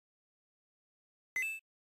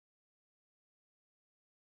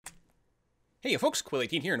Hey folks,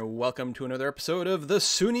 Quill18 here, and welcome to another episode of the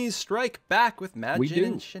Sunnis Strike Back with Majin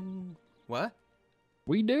and Shin. What?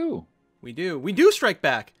 We do. We do strike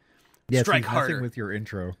back. Yes, Strike he's harder. messing with your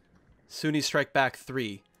intro. Sunnis Strike Back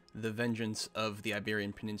 3, The Vengeance of the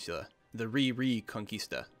Iberian Peninsula. The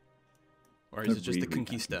Re-Conquista. Or is it just the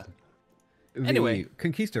Conquista? Anyway. The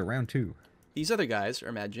Conquista round 2. These other guys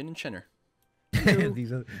are Majin and Shinner.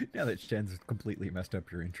 Now that Shen's completely messed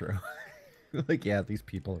up your intro. Like, yeah, these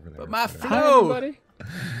people over there. But my whatever. Hi, flow! everybody.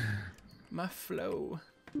 My flow.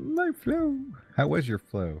 My flow. How was your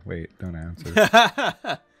flow? Wait, don't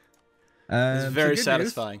answer. It's very good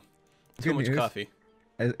satisfying. News. Too Good much news. coffee.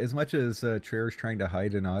 As much as Trier's trying to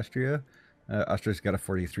hide in Austria, Austria's got a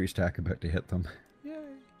 43 stack about to hit them. Yay.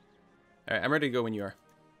 Alright, I'm ready to go when you are.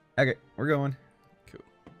 Okay, we're going.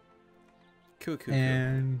 Cool.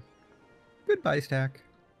 And goodbye, stack.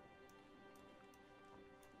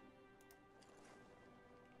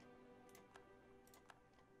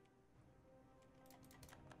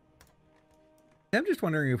 I'm just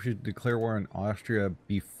wondering if we should declare war on Austria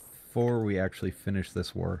before we actually finish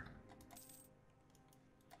this war.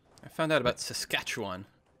 I found out about Saskatchewan.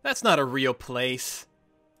 That's not a real place.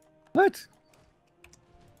 What?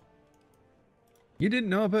 You didn't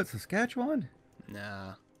know about Saskatchewan?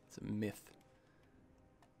 Nah, it's a myth.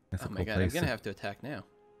 That's Oh my god, I'm gonna have to attack now.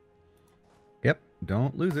 Yep,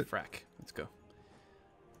 don't lose it. Frack. Let's go.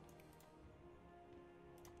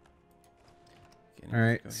 All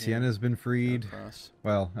right, Siena's been freed. Across.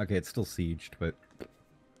 Well, okay, it's still sieged, but...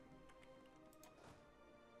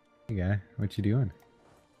 Hey guy, what you doing?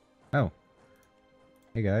 Oh.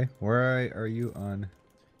 Hey guy, where are you on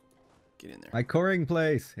Get in there. my coring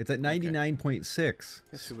place? It's at 99.6.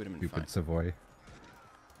 Guess who would have been Stupid fine. Savoy.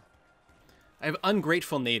 I have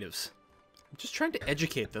ungrateful natives. I'm just trying to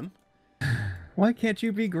educate them. Why can't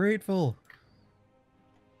you be grateful?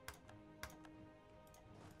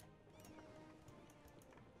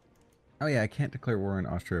 Oh yeah, I can't declare war on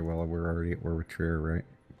Austria while we're already at war with Trier, right?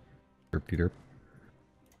 Derpy derp.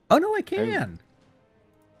 Oh no, I can!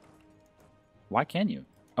 Why can you?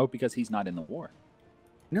 Oh, because he's not in the war.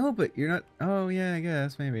 No, but you're not... Oh yeah, I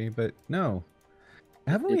guess, maybe, but no.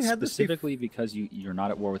 Haven't we It's had this specifically because you're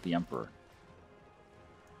not at war with the Emperor.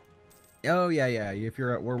 Oh yeah, if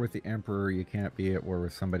you're at war with the Emperor, you can't be at war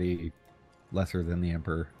with somebody lesser than the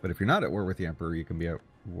Emperor. But if you're not at war with the Emperor, you can be at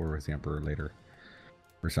war with the Emperor later.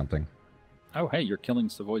 Or something. Oh, hey, you're killing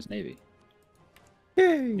Savoy's navy.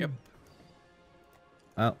 Yay! Yep.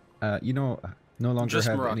 Well, you know, no longer Just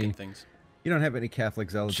have Moroccan any... things. You don't have any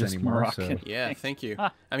Catholic zealots Just anymore, Moroccan. so... Yeah, thank you.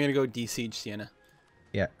 I'm gonna go de-siege Siena.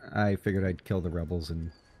 Yeah, I figured I'd kill the rebels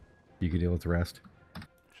and you could deal with the rest.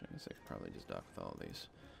 Actually, I guess I could probably just dock with all of these.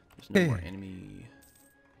 There's no more Hey. enemy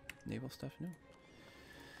naval stuff, no?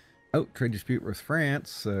 Oh, trade dispute with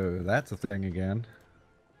France, so that's a thing again.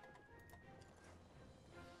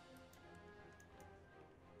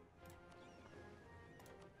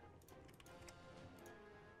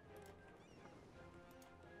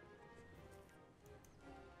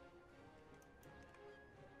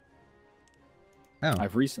 Oh,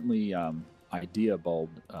 I've recently idea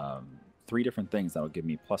bulbed 3 different things that will give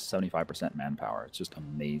me plus 75% manpower. It's just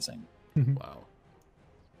amazing. Wow.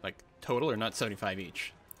 Like, total or not 75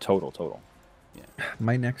 each? Total. Yeah.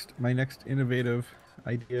 my next innovative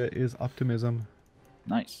idea is optimism.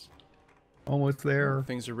 Nice. Almost there.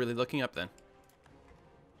 Things are really looking up then.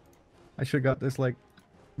 I should have got this like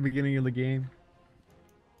beginning of the game.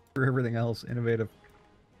 For everything else, innovative.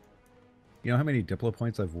 You know how many Diplo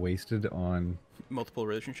points I've wasted on? Multiple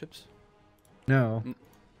relationships? No.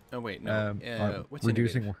 Oh, wait, no. On What's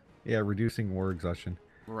reducing? innovative? Yeah, reducing war exhaustion.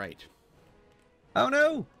 Right. Oh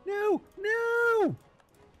no! No!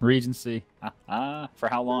 Regency. For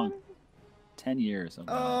how long? 10 years. Oh,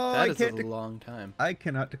 no. Oh, That I is can't. a long time. I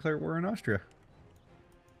cannot declare war on Austria.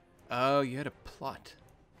 Oh, you had a plot.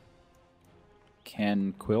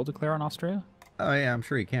 Can Quill declare on Austria? Oh yeah, I'm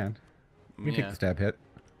sure he can. You can take Yeah. the stab hit.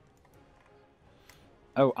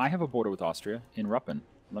 Oh, I have a border with Austria in Ruppen.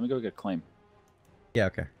 Let me go get a claim. Yeah,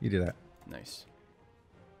 okay, you do that. Nice.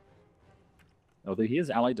 Although he is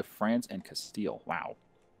allied to France and Castile. Wow.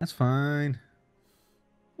 That's fine.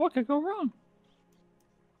 What could go wrong?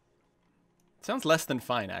 Sounds less than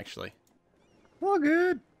fine, actually. All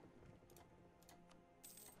good.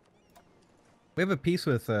 We have a peace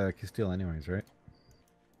with Castile, anyways, right?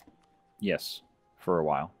 Yes, for a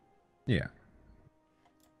while. Yeah.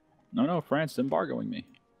 No, France embargoing me.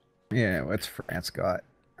 Yeah, what's France got?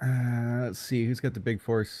 Let's see, who's got the big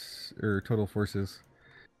force or total forces?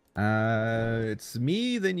 It's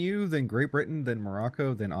me, then you, then Great Britain, then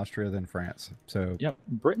Morocco, then Austria, then France. So Yeah,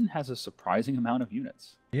 Britain has a surprising amount of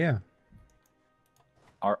units. yeah,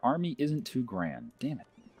 Our army isn't too grand. Damn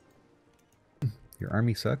it. Your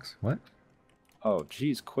army sucks. What? Oh,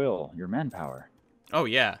 geez, Quill, your manpower. Oh,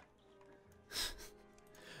 yeah.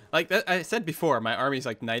 Like that, I said before, my army's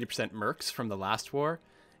like 90% mercs from the last war,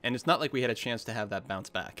 and it's not like we had a chance to have that bounce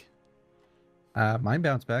back. Mine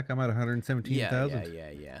bounced back. I'm at 117,000.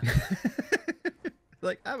 Yeah.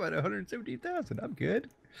 Like, I'm at 117,000. I'm good.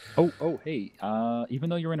 Oh, hey. Even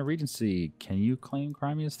though you're in a regency, can you claim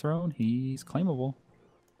Crimea's throne? He's claimable.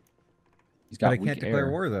 He's got But I weak can't declare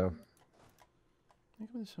air. war, though. How come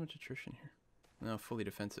there's so much attrition here? No, fully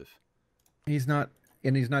defensive. He's not,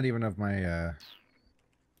 and he's not even of my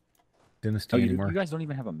dynasty Oh, anymore. you guys don't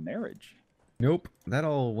even have a marriage. Nope. That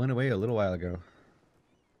all went away a little while ago.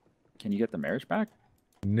 Can you get the marriage back?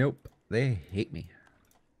 Nope. They hate me.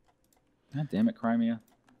 God damn it, Crimea.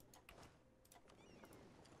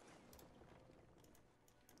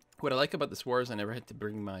 What I like about this war is I never had to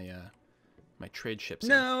bring my my trade ships in.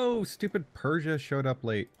 No! Stupid Persia showed up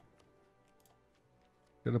late.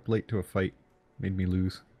 Showed up late to a fight. Made me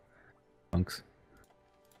lose. Punks.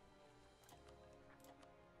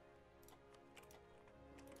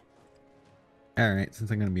 Alright, since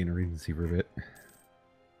I'm going to be in a regency for a bit.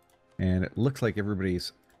 And it looks like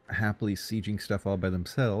everybody's happily sieging stuff all by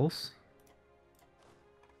themselves.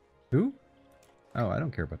 Who? Oh, I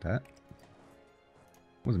don't care about that.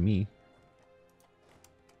 It wasn't me.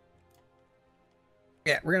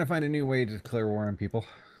 Yeah, we're going to find a new way to declare war on people.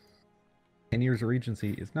 10 years of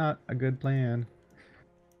regency is not a good plan.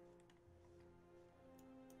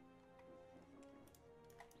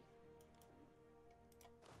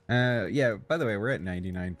 Yeah, by the way, we're at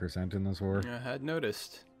 99% in this war. I had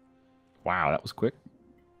noticed. Wow, that was quick.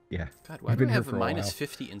 Yeah. God, why I've do been I here have a for a minus while.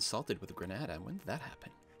 50 insulted with Granada? When did that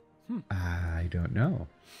happen? I don't know.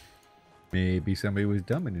 Maybe somebody was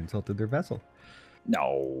dumb and insulted their vessel.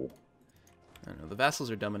 No. I don't know. The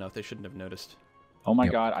vassals are dumb enough. They shouldn't have noticed. Oh my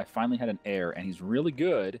Yep. god, I finally had an heir, and he's really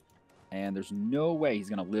good, and there's no way he's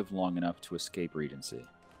going to live long enough to escape regency.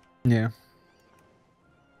 Yeah.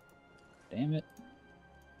 Damn it.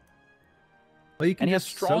 Well, you can And he has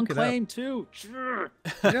just strong soak claim, too. it up.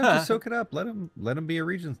 You don't have to soak it up. Let him be a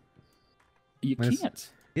regent. You When it's- can't.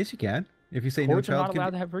 Yes, you can. If you say Hordes no are child not can allowed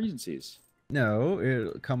be... to have regencies. No,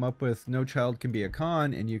 it'll come up with no child can be a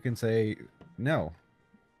Khan, and you can say no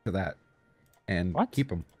to that and What? keep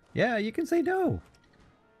them. Yeah, you can say no.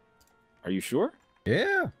 Are you sure?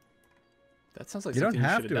 Yeah. That sounds like You don't something you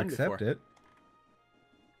have should to have done accept before.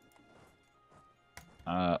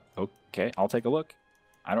 it. Okay, I'll take a look.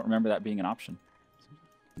 I don't remember that being an option.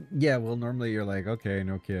 Yeah, well, normally you're like, okay,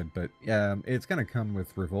 no kid, but it's gonna come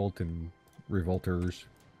with revolt and revolters.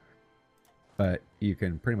 But you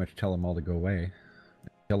can pretty much tell them all to go away,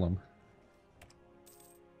 kill them.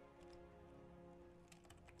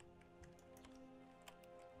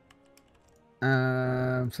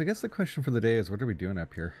 So I guess the question for the day is, what are we doing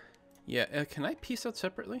up here? Yeah, can I piece out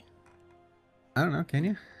separately? I don't know. Can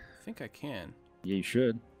you? I think I can. Yeah, you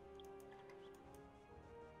should.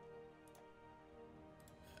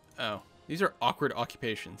 Oh, these are awkward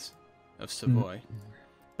occupations of Savoy.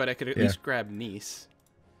 But I could at Yeah. least grab Nice.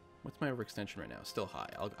 What's my overextension right now? Still high.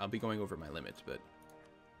 I'll be going over my limits, but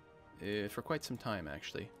for quite some time,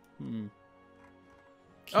 actually.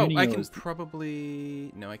 Oh, I can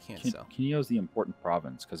probably... No, I can't sell. Cuneo is the important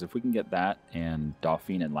province, because if we can get that and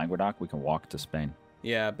Dauphine and Languedoc, we can walk to Spain.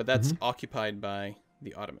 Yeah, but that's occupied by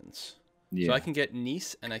the Ottomans. Yeah. So I can get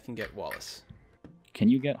Nice and I can get Wallace. Can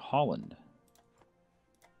you get Holland?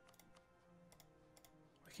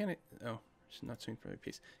 Why can't I... Oh, it's not soon for my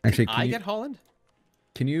piece. Actually, Can can I you- get Holland?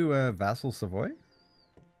 Can you vassal Savoy?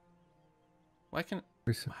 Why can...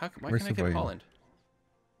 Where's, Why where's can't I Savoy? get Holland?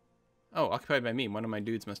 Oh, occupied by me. One of my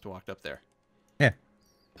dudes must have walked up there. Yeah.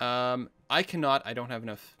 I cannot. I don't have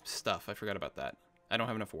enough stuff. I forgot about that. I don't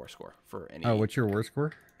have enough war score for any... Oh, what's your war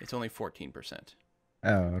score? It's only 14%.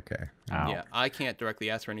 Oh, okay. Ow. Yeah, I can't directly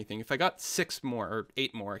ask for anything. If I got 6 more or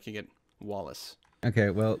 8 more, I could get Wallace. Okay,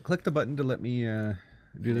 well, click the button to let me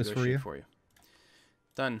do this for Negotiate you.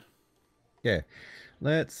 Done. Okay,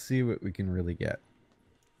 let's see what we can really get.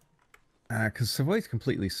 Because Savoy's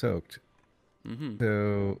completely soaked. Mm-hmm.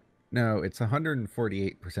 So, no, it's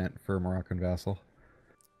 148% for a Moroccan vassal.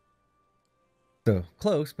 So,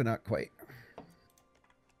 close, but not quite.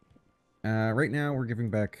 Right now, we're giving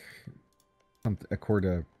back a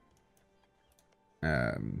quarter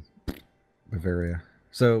Bavaria.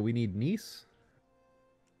 So, we need Nice.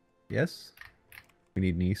 Yes? We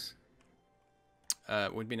need Nice.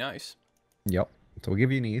 Would be nice. Yep. So we'll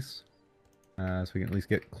give you Nice. So we can at least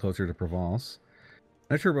get closer to Provence.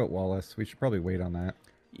 Not sure about Wallace. We should probably wait on that.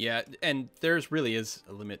 Yeah, and there's really is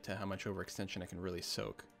a limit to how much overextension I can really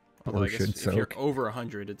soak. Although Or I guess should if you're soak. over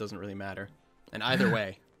 100, it doesn't really matter. And either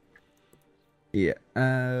way, Yeah.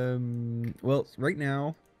 Well, right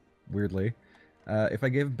now, weirdly, if I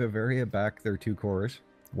give Bavaria back their 2 cores,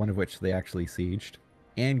 one of which they actually sieged,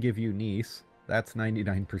 and give you Nice, that's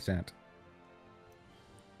 99%.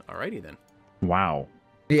 alrighty then. Wow.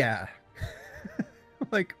 Yeah.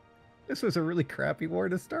 Like, this was a really crappy war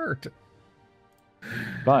to start.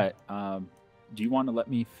 But do you want to let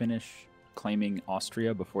me finish claiming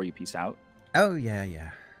Austria before you peace out? Oh, yeah,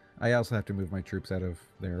 yeah. I also have to move my troops out of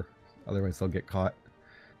there, otherwise they'll get caught.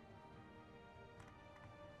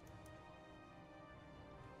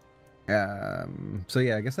 So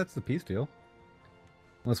yeah, I guess that's the peace deal.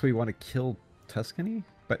 Unless we want to kill Tuscany?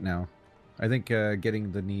 But no. I think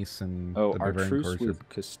getting the Nice and Oh, the our Bavarian truce cores with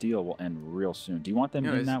Castile will end real soon. Do you want them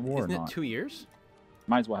No, in that war or isn't not? it 2 years?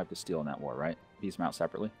 Might as well have Castile in that war, right? Peace them out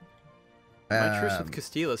separately. My truce with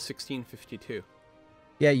Castile is 1652.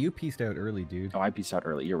 Yeah, you pieced out early, dude. Oh, I peaced out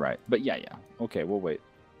early. You're right. But yeah. Okay, we'll wait.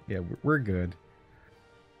 Yeah, we're good.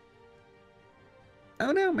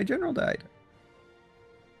 Oh no, my general died.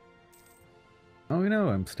 Oh no,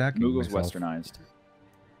 I'm stacking Mughals myself. westernized.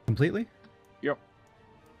 Completely? Yep.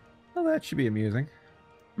 Well, that should be amusing.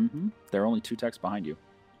 Mm-hmm. There are only 2 techs behind you.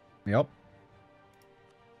 Yep.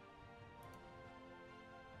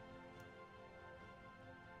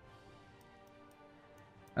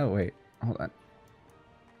 Oh, wait. Hold on.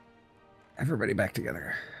 Everybody back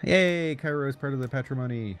together. Yay! Cairo is part of the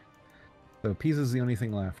patrimony. So Pisa's the only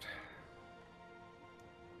thing left.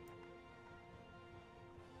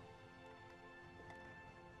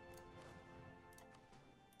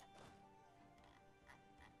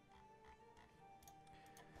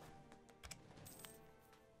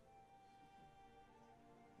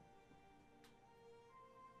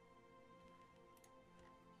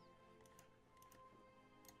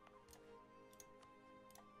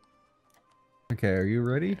 Okay, are you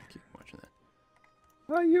ready? Yeah, keep watching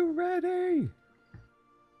that. Are you ready?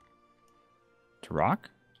 To rock?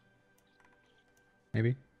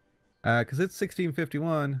 Maybe. Because it's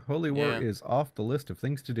 1651. Holy War Yeah. is off the list of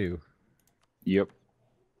things to do. Yep.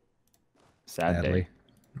 Sad Sadly. day.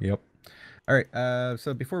 Yep. All right.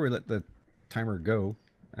 So before we let the timer go,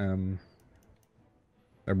 are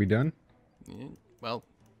we done? Yeah, well,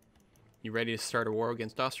 you ready to start a war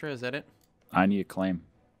against Austria? Is that it? I need a claim.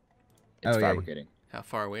 It's Oh, yeah. fabricating. How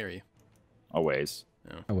far away are you? A ways.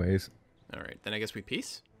 A ways. All right, then I guess we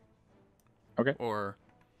peace. Okay. Or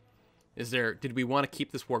did we want to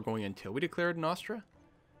keep this war going until we declared in Austria?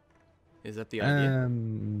 Is that the idea?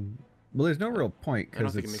 Well, there's no real point I don't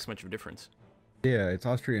because think it it's makes much of a difference. yeah, it's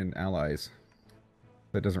Austrian allies.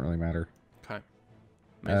 That doesn't really matter. Okay.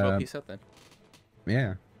 Might as well peace out then.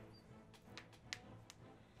 Yeah.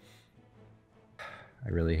 I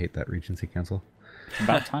really hate that Regency Council.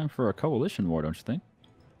 About time for a coalition war, don't you think?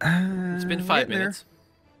 It's been 5 getting there. minutes.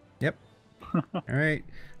 Yep. All right.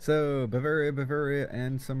 So Bavaria,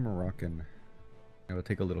 and some Moroccan. I will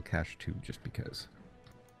take a little cash too, just because.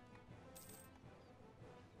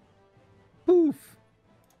 Poof.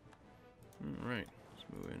 All right. Let's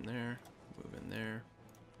move in there. Move in there.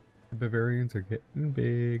 The Bavarians are getting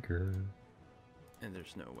bigger. And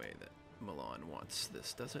there's no way that Milan wants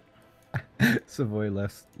this, does it? Savoy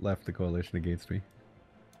left the coalition against me.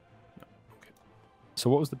 No. Okay. So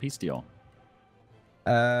what was the peace deal?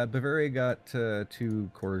 Bavaria got 2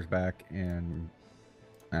 cores back, and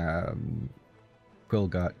Quill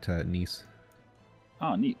got Nice.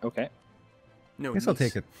 Oh, neat. Okay. No. Guess I'll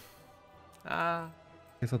take it. it.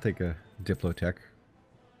 Guess I'll take a Diplotech.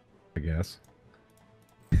 I guess.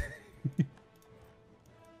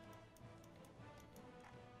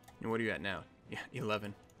 And what are you at now? Yeah,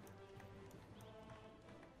 11.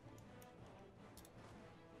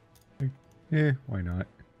 Why not?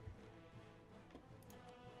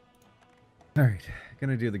 Alright,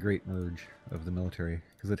 gonna do the great merge of the military,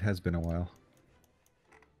 because it has been a while.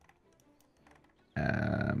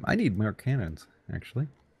 I need more cannons, actually.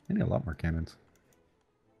 I need a lot more cannons.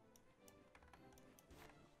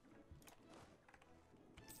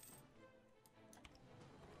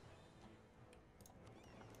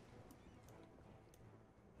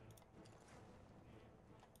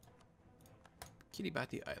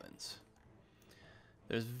 Kiribati Islands.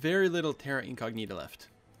 There's very little Terra Incognita left.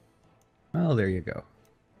 Well, there you go.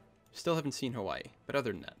 Still haven't seen Hawaii, but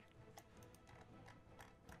other than that.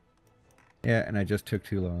 Yeah, and I just took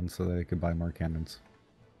 2 loans so that I could buy more cannons.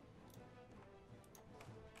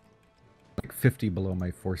 Like 50 below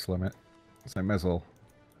my force limit. So I might as well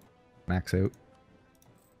max out.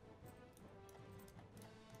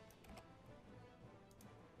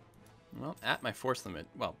 Well, at my force limit.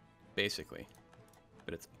 Well, basically.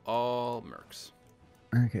 But it's all mercs.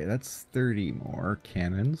 Okay, that's 30 more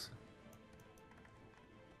cannons.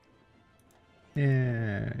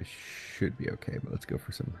 Yeah, should be okay, but let's go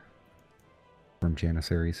for some from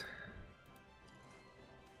Janissaries.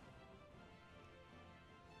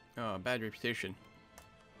 Oh, bad reputation.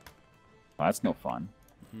 Well, that's no fun.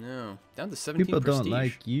 No. Down to 17 People prestige. don't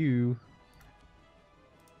like you.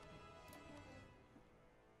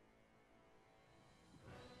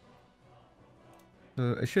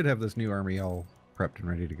 I should have this new army all prepped and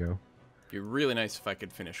ready to go. It'd be really nice if I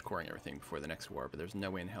could finish coring everything before the next war, but there's no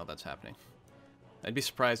way in hell that's happening. I'd be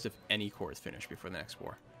surprised if any core is finished before the next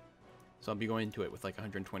war. So I'll be going into it with like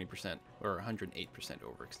 120% or 108%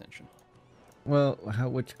 overextension. Well,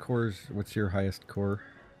 which cores? What's your highest core?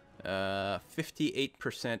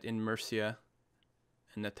 58% in Murcia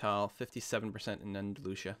and Natal, 57% in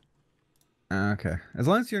Andalusia. Okay. As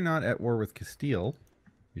long as you're not at war with Castile,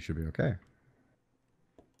 you should be okay.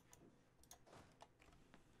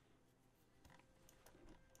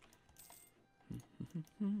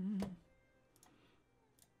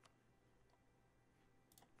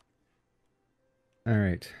 All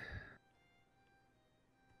right.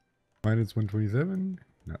 Minus 127,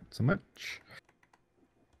 not so much.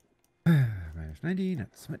 Minus 90, not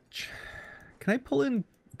so much. Can I pull in?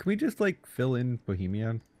 Can we just like fill in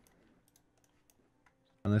Bohemia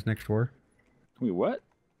on this next war? Wait, what?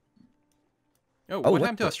 Oh, Oh, what what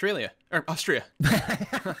happened to the- Australia? Or Austria.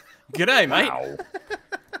 G'day, mate. Wow.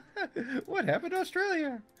 What happened to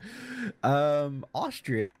Australia?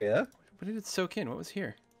 Austria What did it soak in? What was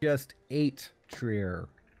here? just ate Trier.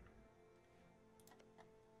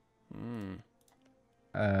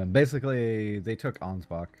 Basically, they took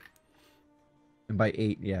Ansbach. And by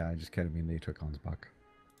 8, yeah, I just kind of mean they took Ansbach.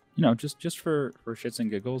 You know, just for shits and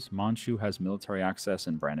giggles, Manchu has military access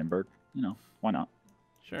in Brandenburg. You know, why not?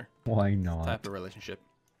 Sure. Why not? Type of relationship.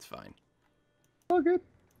 It's fine. All good.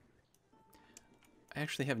 I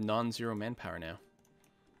actually have non-zero manpower now.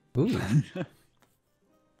 Ooh.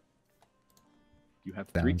 You have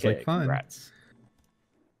Sounds 3K. like fun. Congrats.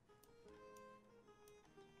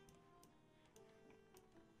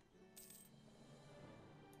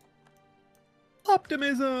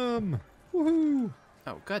 Optimism! Woohoo!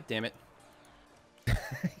 Oh, god damn it.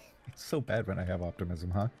 It's so bad when I have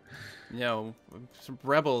optimism, huh? You know, some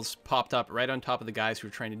rebels popped up right on top of the guys who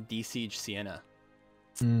were trying to besiege Siena.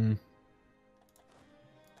 Hmm.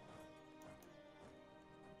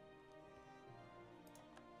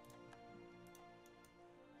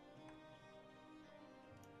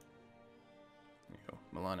 There you go.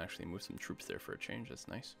 Milan actually moved some troops there for a change. That's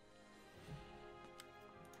nice.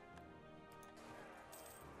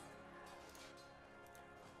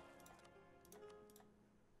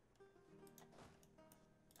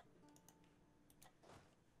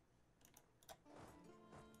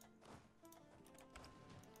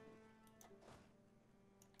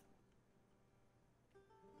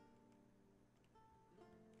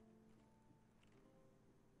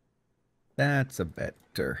 That's a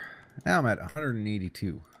better. Now I'm at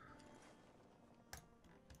 182.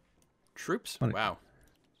 Troops? Funny. Wow.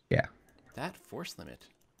 Yeah. That force limit.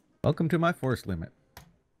 Welcome to my force limit.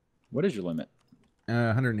 What is your limit?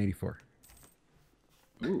 184.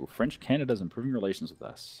 Ooh, French Canada's improving relations with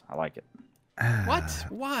us. I like it. What?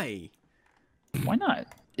 Why? Why not?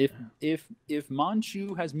 If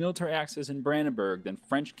Manchu has military access in Brandenburg, then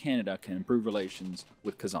French Canada can improve relations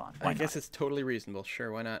with Kazan. Why I guess not? it's totally reasonable.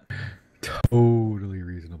 Sure, why not? Totally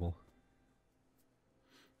reasonable.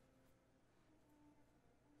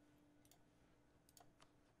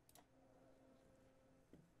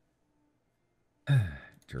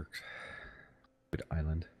 Jerks. Good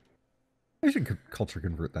island. I should culture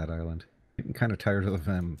convert that island. I'm kind of tired of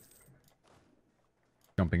them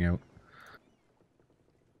jumping out.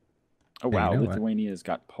 Oh Hey, you wow, know what? Lithuania's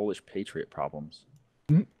got Polish patriot problems.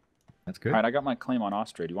 That's good. All right, I got my claim on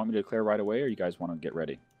Austria. Do you want me to declare right away, or you guys want to get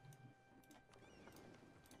ready?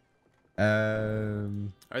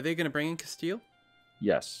 Are they going to bring in Castile?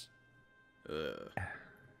 Yes. Well,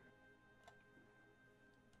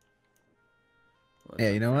 Yeah,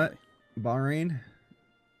 you know what? unfriendly. Bahrain,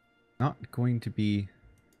 not going to be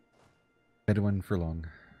Bedouin for long.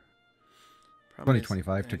 Problem is,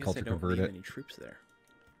 2025 to I guess culture I don't convert leave it. any troops there.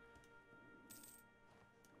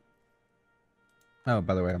 Oh,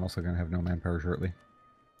 by the way, I'm also going to have no manpower shortly.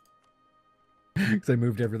 Because I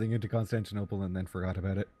moved everything into Constantinople and then forgot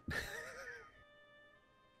about it.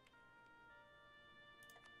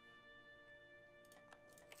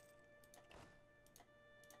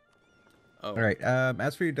 Oh, All right.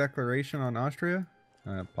 As for your declaration on Austria,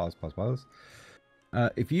 pause.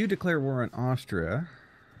 If you declare war on Austria,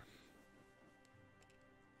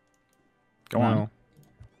 Go on. well,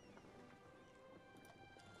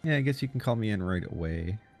 yeah, I guess you can call me in right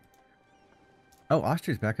away. Oh,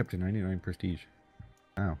 Austria's back up to 99 prestige.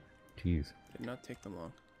 Wow, jeez. Did not take them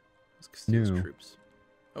long. That's Castile's No. troops.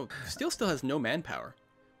 Oh, Castile still has no manpower.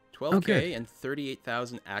 Oh, 12k good. and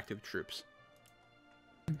 38,000 active troops.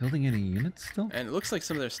 Building any units still? And it looks like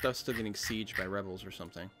some of their stuff's still getting sieged by rebels or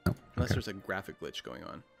something. Oh, Unless okay. there's a graphic glitch going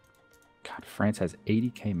on. God, France has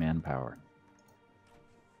 80k manpower.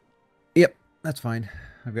 Yep, that's fine.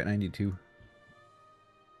 I've got 92.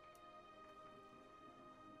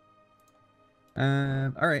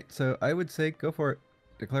 All right, so I would say go for it.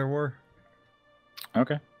 Declare war.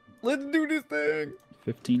 Okay. Let's do this thing.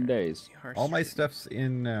 15 days. Harsh All my treatment. stuff's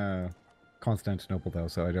in Constantinople though,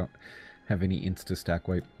 so I don't have any insta stack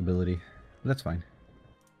wipe ability. That's fine.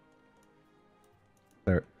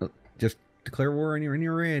 So, just declare war when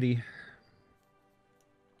you're ready.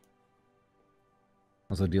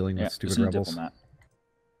 Also dealing with stupid just need a rebels. diplomat.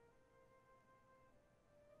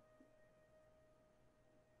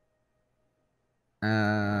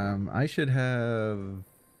 I should have,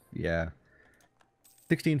 yeah,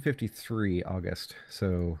 1653 August.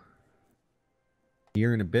 So, a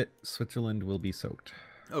year and a bit, Switzerland will be soaked.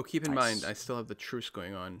 Oh, keep in Nice. mind, I still have the truce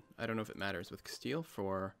going on. I don't know if it matters with Castile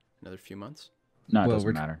for another few months. No, it Well, doesn't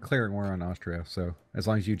we're matter. declaring war on Austria, so as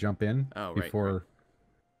long as you jump in Oh, right, before, right.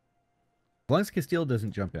 as long as Castile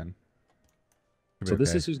doesn't jump in. it'll So be this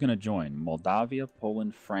okay. is who's going to join: Moldavia,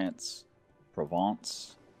 Poland, France,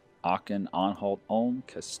 Provence, Aachen, Anhalt, Ulm,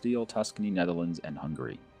 Castile, Tuscany, Netherlands, and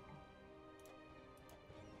Hungary.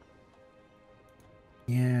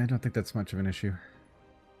 Yeah, I don't think that's much of an issue.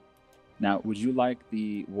 Now, would you like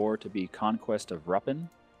the war to be Conquest of Ruppin,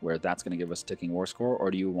 where that's going to give us ticking war score,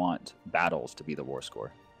 or do you want battles to be the war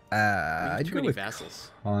score? We have I'd too go many with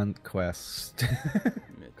vassals. Conquest. Too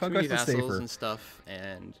many Conquest is vassals safer. and stuff,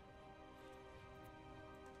 and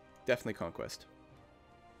definitely Conquest.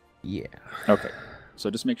 Yeah. Okay,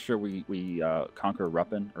 so just make sure we conquer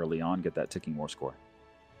Ruppin early on, get that ticking war score.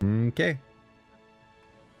 Okay.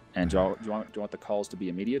 And do you want the calls to be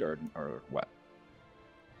immediate or what?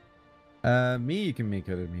 Me, you can make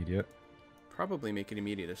it immediate. Probably make it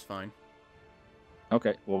immediate is fine.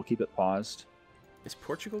 Okay, we'll keep it paused. Is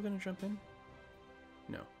Portugal going to jump in?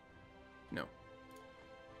 No. No.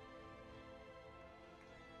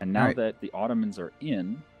 And now Alright. that the Ottomans are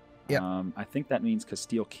in, Yep. I think that means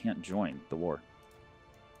Castile can't join the war.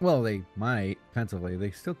 Well, they might, defensively.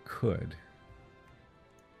 They still could.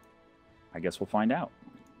 I guess we'll find out.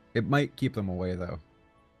 It might keep them away, though.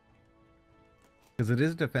 Because it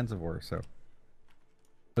is a defensive war, so.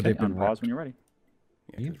 But Okay, they've been unpause wrecked. when you're ready.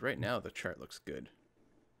 Yeah, because right now the chart looks good.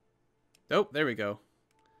 Oh, there we go.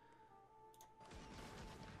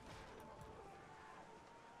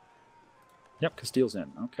 Yep, Castile's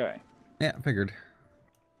in. Okay. Yeah, figured.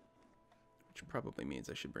 Which probably means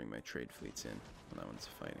I should bring my trade fleets in when that one's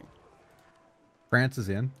fighting. France is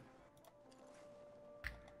in.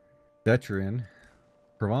 Dutch are in.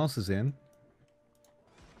 Provence is in.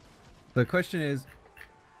 The question is,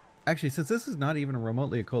 actually, since this is not even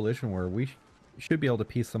remotely a coalition war, we should be able to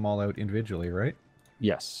piece them all out individually, right?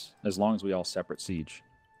 Yes, as long as we all separate siege.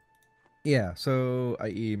 Yeah, so,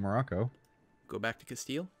 i.e. Morocco. Go back to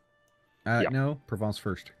Castile? Yep. No, Provence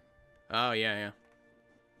first. Oh, yeah, yeah.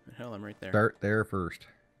 Hell, I'm right there. Start there first.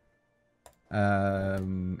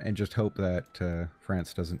 And just hope that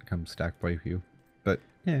France doesn't come stack wipe you. But,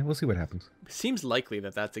 yeah, we'll see what happens. Seems likely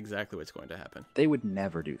that that's exactly what's going to happen. They would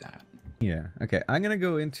never do that. Yeah, okay. I'm going to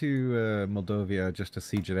go into Moldavia just to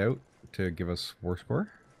siege it out to give us war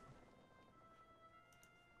score.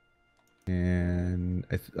 And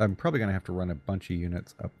I'm probably going to have to run a bunch of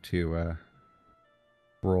units up to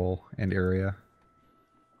Roll and area.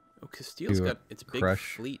 Oh, Castile's To, got its big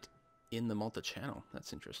crush. fleet in the Malta Channel.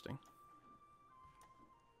 That's interesting.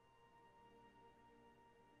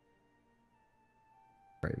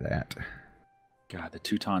 Try that. God, the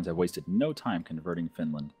Teutons have wasted no time converting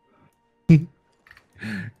Finland.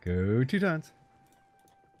 Go Teutons.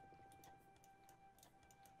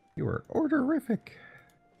 You are orderific.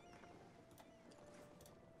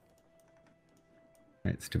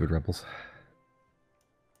 Alright, stupid rebels.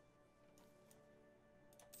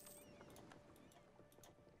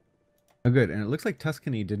 Oh, good. And it looks like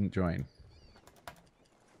Tuscany didn't join.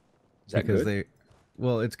 Is that because good? they,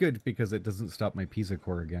 well, it's good because it doesn't stop my Pisa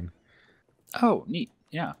Corps again. Oh, neat.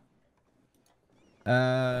 Yeah.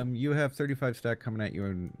 You have 35 stack coming at you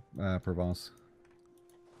in Provence.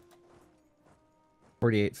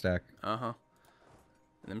 48 stack. Uh-huh.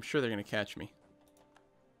 And I'm sure they're going to catch me.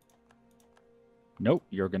 Nope,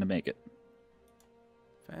 you're gonna make it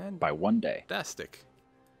by one day. Fantastic.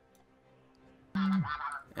 And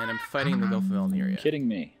I'm fighting in the Gulf of Elmira. Kidding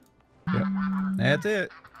me? Yep. That's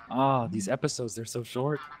it. Ah, these episodes, they're so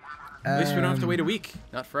short. At least we don't have to wait a week.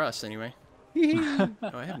 Not for us, anyway. Oh,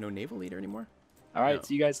 I have no naval leader anymore. All right, No.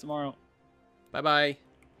 see you guys tomorrow. Bye-bye.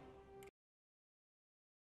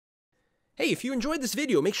 Hey, if you enjoyed this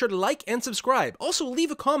video, make sure to like and subscribe. Also, leave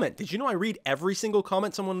a comment. Did you know I read every single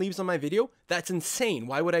comment someone leaves on my video? That's insane.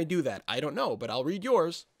 Why would I do that? I don't know, but I'll read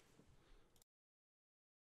yours.